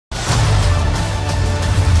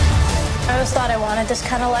always thought I wanted this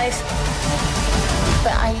kind of life,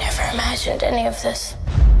 but I never imagined any of this.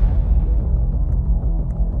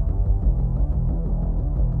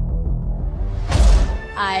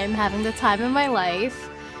 I'm having the time of my life.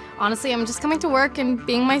 Honestly, I'm just coming to work and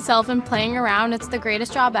being myself and playing around. It's the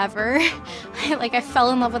greatest job ever. I fell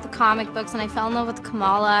in love with the comic books and I fell in love with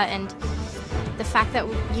Kamala, and the fact that,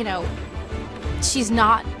 you know, she's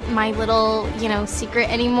not my little, you know, secret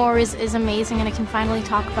anymore is amazing, and I can finally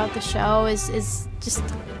talk about the show is just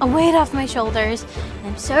a weight off my shoulders. And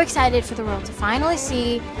I'm so excited for the world to finally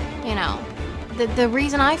see, you know, the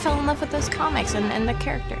reason I fell in love with those comics and the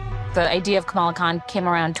character. The idea of Kamala Khan came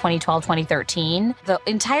around 2012, 2013. The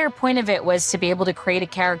entire point of it was to be able to create a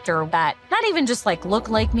character that not even just like looked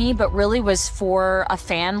like me, but really was for a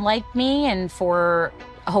fan like me and for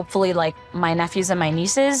hopefully like my nephews and my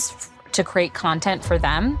nieces, to create content for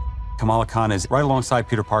them. Kamala Khan is right alongside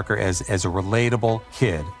Peter Parker as a relatable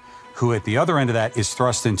kid who at the other end of that is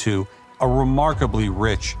thrust into a remarkably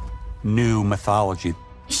rich new mythology.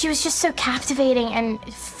 She was just so captivating and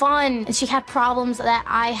fun. She had problems that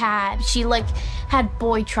I had. She had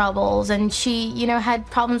boy troubles, and she, you know, had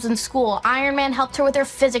problems in school. Iron Man helped her with her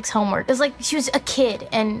physics homework. It was like she was a kid,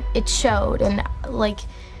 and it showed. And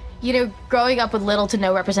you know, growing up with little to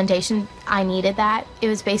no representation, I needed that. It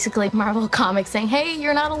was basically Marvel Comics saying, hey,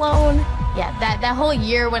 you're not alone. Yeah, that whole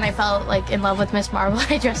year when I felt like in love with Miss Marvel,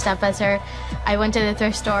 I dressed up as her. I went to the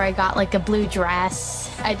thrift store, I got like a blue dress.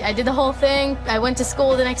 I did the whole thing. I went to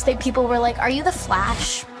school the next day, people were like, are you the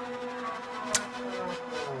Flash?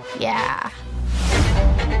 Yeah.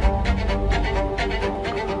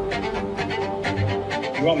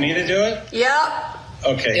 You want me to do it? Yeah.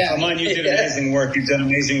 Okay, yeah. Come on, you did amazing work. You've done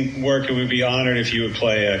amazing work, and we'd be honored if you would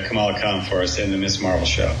play Kamala Khan for us in the Miss Marvel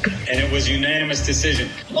show. And it was unanimous decision.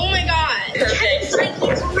 Oh my God. Perfect. I'm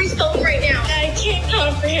thinking for myself right now. I can't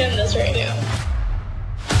comprehend this right now.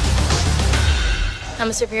 I'm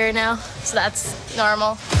a superhero now, so that's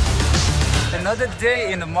normal. Another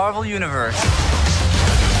day in the Marvel Universe.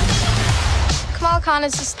 Kamala Khan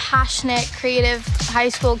is just passionate, creative, high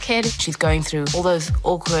school kid. She's going through all those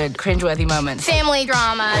awkward, cringeworthy moments. Family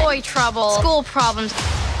drama, boy trouble, school problems.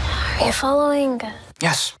 Are you following?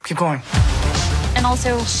 Yes, keep going. And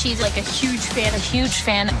also, she's like a huge fan. A huge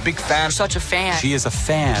fan. Big fan. Such a fan. She is a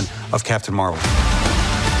fan of Captain Marvel.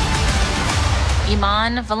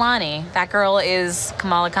 Iman Vellani. That girl is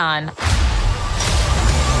Kamala Khan.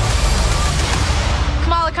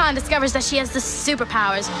 Kamala Khan discovers that she has the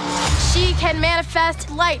superpowers. She can manifest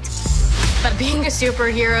light. But being a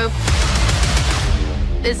superhero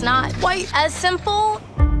is not quite as simple.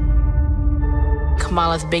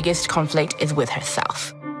 Kamala's biggest conflict is with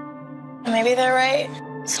herself. Maybe they're right.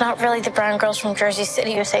 It's not really the brown girls from Jersey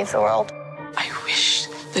City who save the world. I wish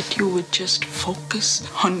that you would just focus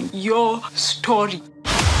on your story.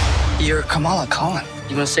 You're Kamala Khan.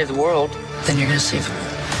 You want to save the world? Then you're gonna save the world.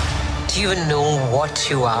 Do you even know what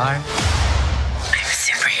you are? I'm a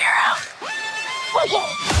superhero.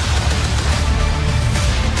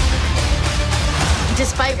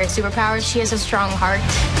 Despite her superpowers, she has a strong heart.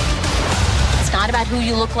 It's not about who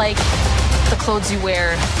you look like, the clothes you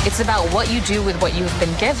wear. It's about what you do with what you've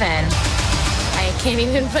been given. I can't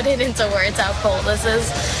even put it into words how cool this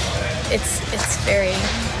is. It's very,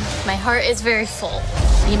 my heart is very full.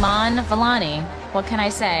 Iman Vellani. What can I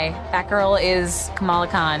say? That girl is Kamala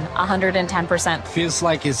Khan, 110%. Feels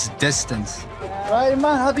like it's distance. Right,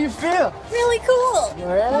 Iman, how do you feel? Really cool.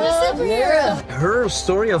 I'm a superhero. Her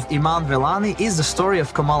story of Iman Vellani is the story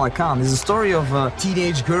of Kamala Khan. It's the story of a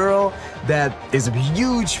teenage girl that is a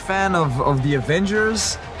huge fan of the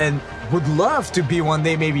Avengers and would love to be one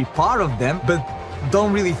day maybe part of them, but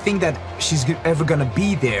don't really think that she's ever gonna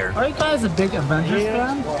be there. Are you guys a big Avengers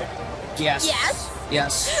fan? Yes. Yes?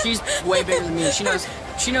 Yes. She's way bigger than me.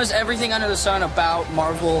 She knows everything under the sun about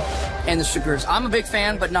Marvel and the superheroes. I'm a big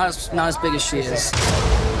fan, but not as big as she is.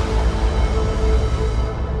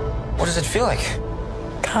 What does it feel like?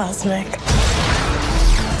 Cosmic.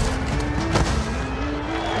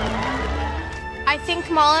 I think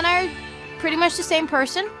Kamala and I are pretty much the same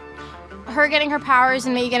person. Her getting her powers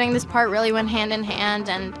and me getting this part really went hand in hand,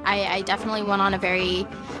 and I definitely went on a very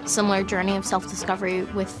similar journey of self-discovery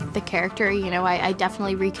with the character. You know, I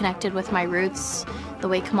definitely reconnected with my roots the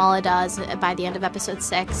way Kamala does by the end of episode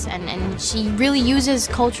 6, and she really uses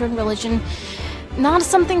culture and religion not as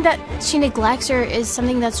something that she neglects or is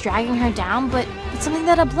something that's dragging her down, but it's something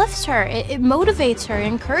that uplifts her. It motivates her,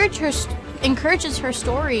 encourages her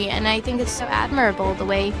story, and I think it's so admirable the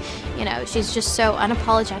way, you know, she's just so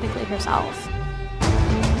unapologetically herself.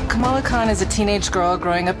 Kamala Khan is a teenage girl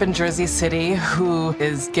growing up in Jersey City who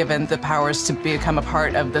is given the powers to become a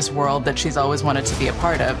part of this world that she's always wanted to be a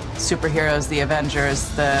part of. Superheroes, the Avengers,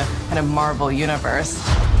 the kind of Marvel universe.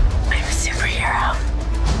 I'm a superhero.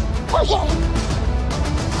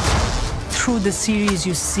 Through the series,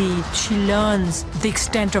 you see she learns the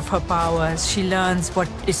extent of her powers. She learns what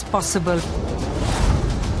is possible.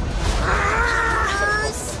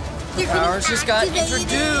 Powers just got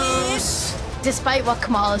introduced. Despite what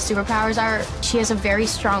Kamala's superpowers are, she has a very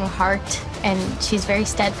strong heart, and she's very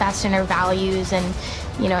steadfast in her values and,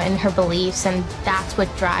 you know, in her beliefs, and that's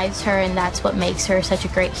what drives her, and that's what makes her such a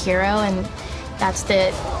great hero, and that's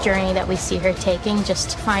the journey that we see her taking,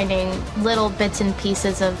 just finding little bits and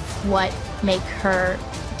pieces of what make her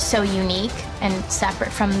so unique and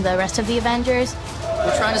separate from the rest of the Avengers.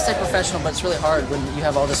 We're trying to stay professional, but it's really hard when you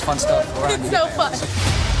have all this fun stuff around you. It's so fun.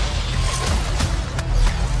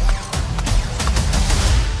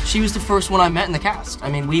 She was the first one I met in the cast. I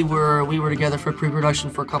mean, we were together for pre-production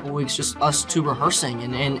for a couple of weeks, just us two rehearsing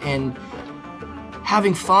and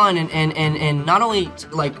having fun and not only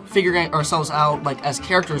like figuring ourselves out like as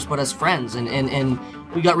characters, but as friends. And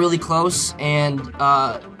we got really close, and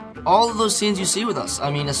all of those scenes you see with us,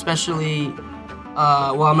 I mean, especially,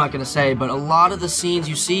 well, I'm not gonna say, but a lot of the scenes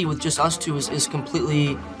you see with just us two is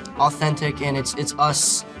completely authentic, and it's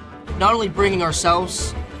us not only bringing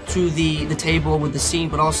ourselves to the table with the scene,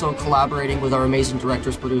 but also collaborating with our amazing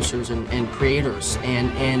directors, producers, and creators,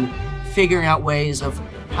 and figuring out ways of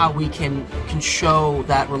how we can show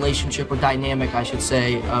that relationship, or dynamic, I should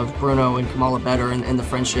say, of Bruno and Kamala better, and the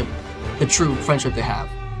friendship, the true friendship they have.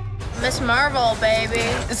 Miss Marvel, baby.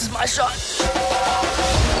 This is my shot.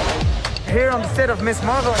 Here on the set of Miss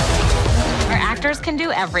Marvel. Our actors can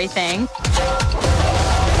do everything.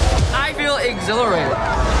 I feel exhilarated.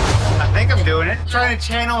 I think I'm doing it. Trying to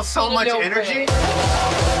channel so much energy.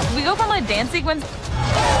 We go from a dance sequence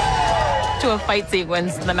to a fight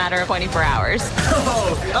sequence in the matter of 24 hours.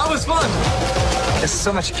 Oh, that was fun. There's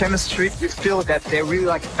so much chemistry. You feel that they're really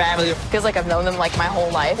like family. Feels like I've known them like my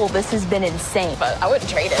whole life. Well, this has been insane, but I wouldn't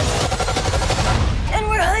trade it. And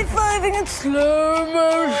we're high-fiving in slow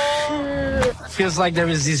motion. Feels like there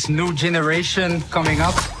is this new generation coming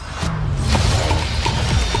up.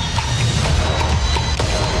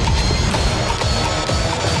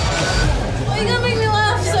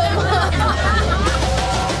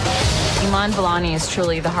 Iman Vellani is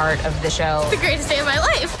truly the heart of the show. The greatest day of my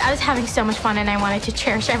life. I was having so much fun, and I wanted to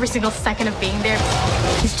cherish every single second of being there.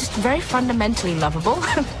 He's just very fundamentally lovable.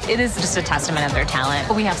 It is just a testament of their talent.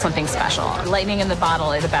 We have something special. Lightning in the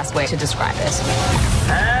bottle is the best way to describe it.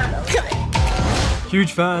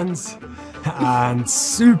 Huge fans and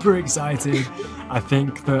super excited. I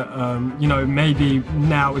think that, you know, maybe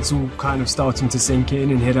now it's all kind of starting to sink in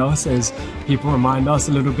and hit us as people remind us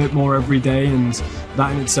a little bit more every day, and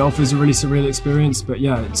that in itself is a really surreal experience. But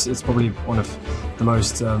yeah, it's probably one of the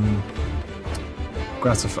most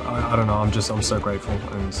gratifying. I don't know. I'm so grateful,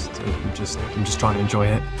 and I'm just trying to enjoy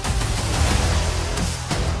it.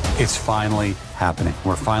 It's finally happening.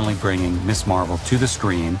 We're finally bringing Miss Marvel to the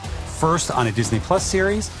screen, first on a Disney Plus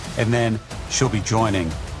series, and then she'll be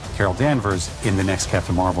joining Carol Danvers in the next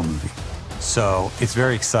Captain Marvel movie. So it's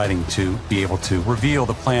very exciting to be able to reveal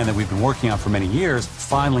the plan that we've been working on for many years.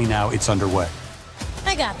 Finally, now it's underway.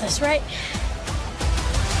 I got this, right?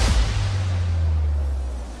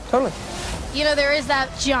 Totally. You know, there is that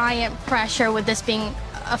giant pressure with this being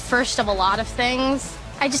a first of a lot of things.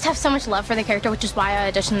 I just have so much love for the character, which is why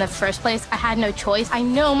I auditioned in the first place. I had no choice. I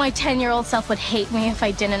know my 10-year-old self would hate me if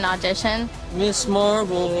I didn't audition. Miss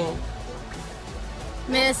Marvel.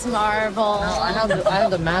 Miss Marvel. I have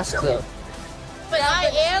the mask though. But I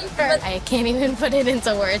am her. I can't even put it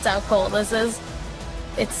into words how cool this is.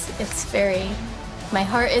 It's very, my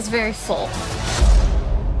heart is very full.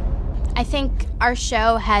 I think our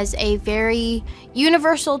show has a very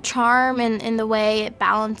universal charm in the way it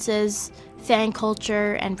balances fan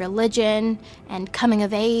culture and religion and coming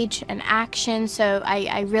of age and action. So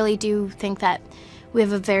I really do think that we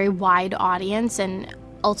have a very wide audience, and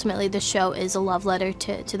ultimately the show is a love letter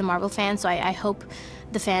to the Marvel fans. So I hope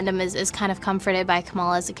the fandom is kind of comforted by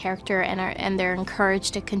Kamala as a character, and they're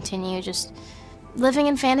encouraged to continue just living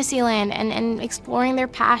in Fantasyland and exploring their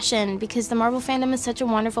passion, because the Marvel fandom is such a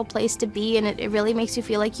wonderful place to be, and it really makes you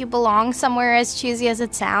feel like you belong somewhere, as cheesy as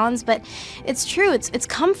it sounds. But it's true, it's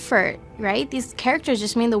comfort, right? These characters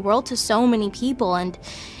just mean the world to so many people, and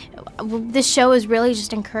this show is really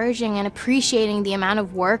just encouraging and appreciating the amount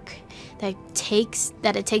of work that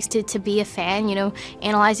it takes to be a fan, you know,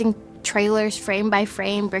 analyzing trailers frame by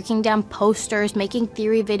frame, breaking down posters, making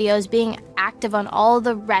theory videos, being active on all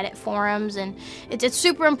the Reddit forums, and it's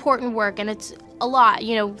super important work, and it's a lot,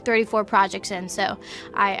 34 projects in, so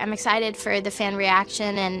I'm excited for the fan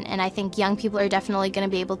reaction, and I think young people are definitely going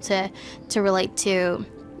to be able to relate to,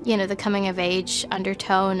 the coming of age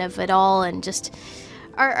undertone of it all, and just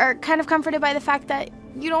are kind of comforted by the fact that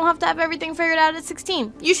you don't have to have everything figured out at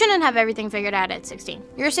 16. You shouldn't have everything figured out at 16.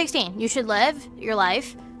 You're 16. You should live your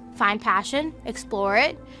life, find passion, explore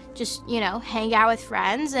it, just, hang out with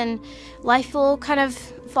friends, and life will kind of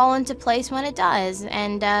fall into place when it does.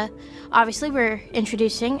 And obviously we're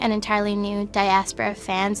introducing an entirely new diaspora of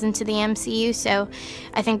fans into the MCU, so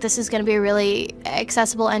I think this is going to be a really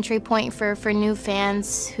accessible entry point for new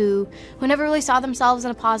fans who never really saw themselves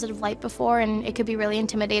in a positive light before, and it could be really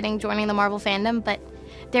intimidating joining the Marvel fandom, but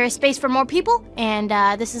there is space for more people, and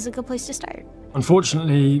this is a good place to start.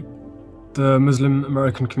 Unfortunately, the Muslim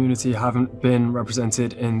American community haven't been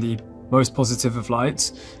represented in the most positive of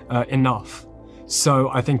lights enough. So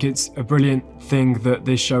I think it's a brilliant thing that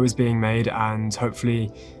this show is being made, and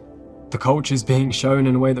hopefully the culture is being shown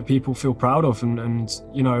in a way that people feel proud of. And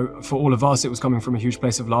for all of us, it was coming from a huge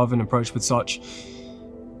place of love and approached with such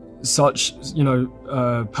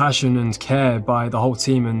passion and care by the whole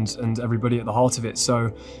team and everybody at the heart of it.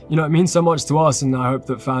 So, it means so much to us, and I hope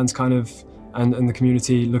that fans kind of and the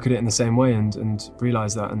community look at it in the same way and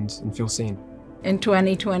realize that and feel seen. In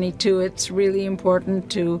 2022, it's really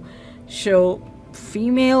important to show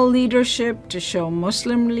female leadership, to show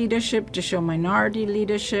Muslim leadership, to show minority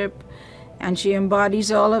leadership, and she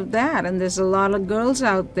embodies all of that. And there's a lot of girls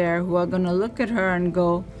out there who are going to look at her and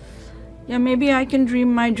go, yeah, maybe I can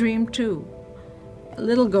dream my dream too.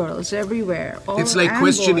 Little girls everywhere. It's like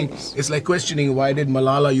questioning. Boys. It's like questioning, why did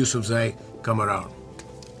Malala Yousafzai come around?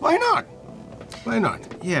 Why not? Why not?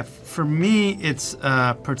 Yeah, for me, it's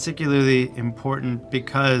particularly important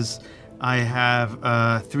because I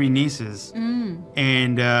have 3 nieces,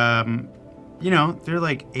 and they're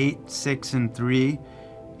like 8, 6, and 3,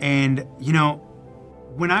 and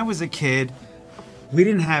when I was a kid, we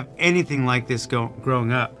didn't have anything like this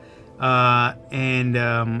growing up, and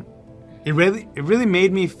it really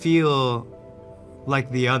made me feel like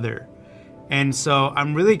the other, and so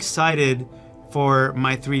I'm really excited for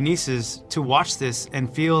my 3 nieces to watch this and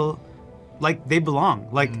feel like they belong,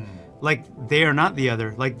 like they are not the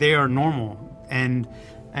other, like they are normal, and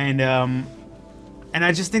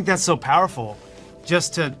I just think that's so powerful.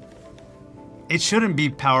 It shouldn't be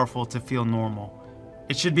powerful to feel normal.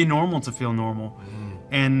 It should be normal to feel normal,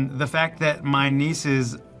 and the fact that my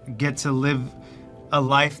nieces get to live a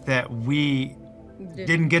life that we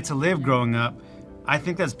didn't get to live growing up, I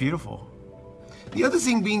think that's beautiful. The other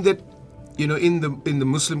thing being that, in the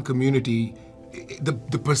Muslim community,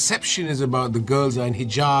 the perception is about the girls are in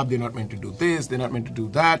hijab, they're not meant to do this, they're not meant to do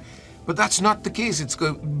that. But that's not the case. It's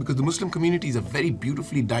because the Muslim community is a very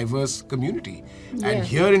beautifully diverse community. Yeah. And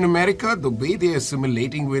here in America, the way they're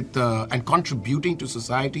assimilating with and contributing to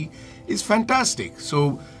society is fantastic.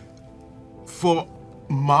 So for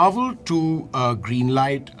Marvel to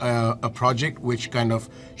greenlight a project which kind of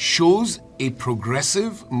shows a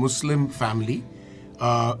progressive Muslim family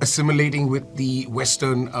assimilating with the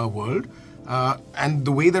Western world, and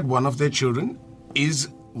the way that one of their children is,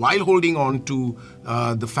 while holding on to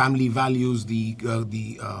the family values, the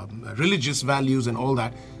religious values and all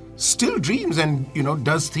that, still dreams and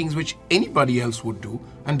does things which anybody else would do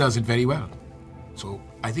and does it very well. So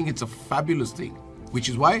I think it's a fabulous thing, which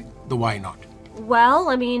is why the why not. Well,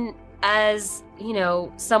 I mean, as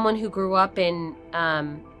someone who grew up in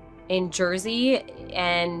Jersey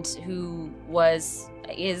and who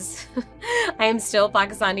is I am still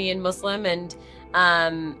Pakistani and Muslim, and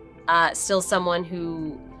still someone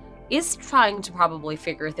who is trying to probably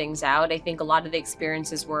figure things out. I think a lot of the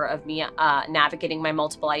experiences were of me navigating my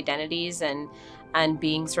multiple identities and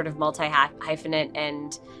being sort of multi-hyphenate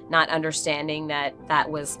and not understanding that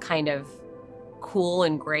was kind of cool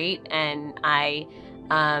and great. And I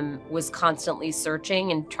was constantly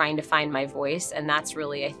searching and trying to find my voice. And that's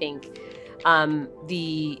really, I think,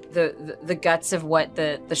 the guts of what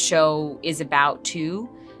the show is about too.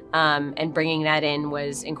 And bringing that in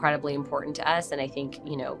was incredibly important to us. And I think,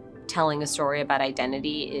 telling a story about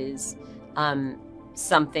identity is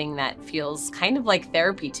something that feels kind of like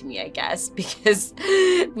therapy to me, I guess, because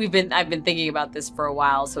I've been thinking about this for a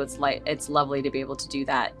while. So it's lovely to be able to do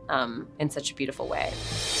that in such a beautiful way.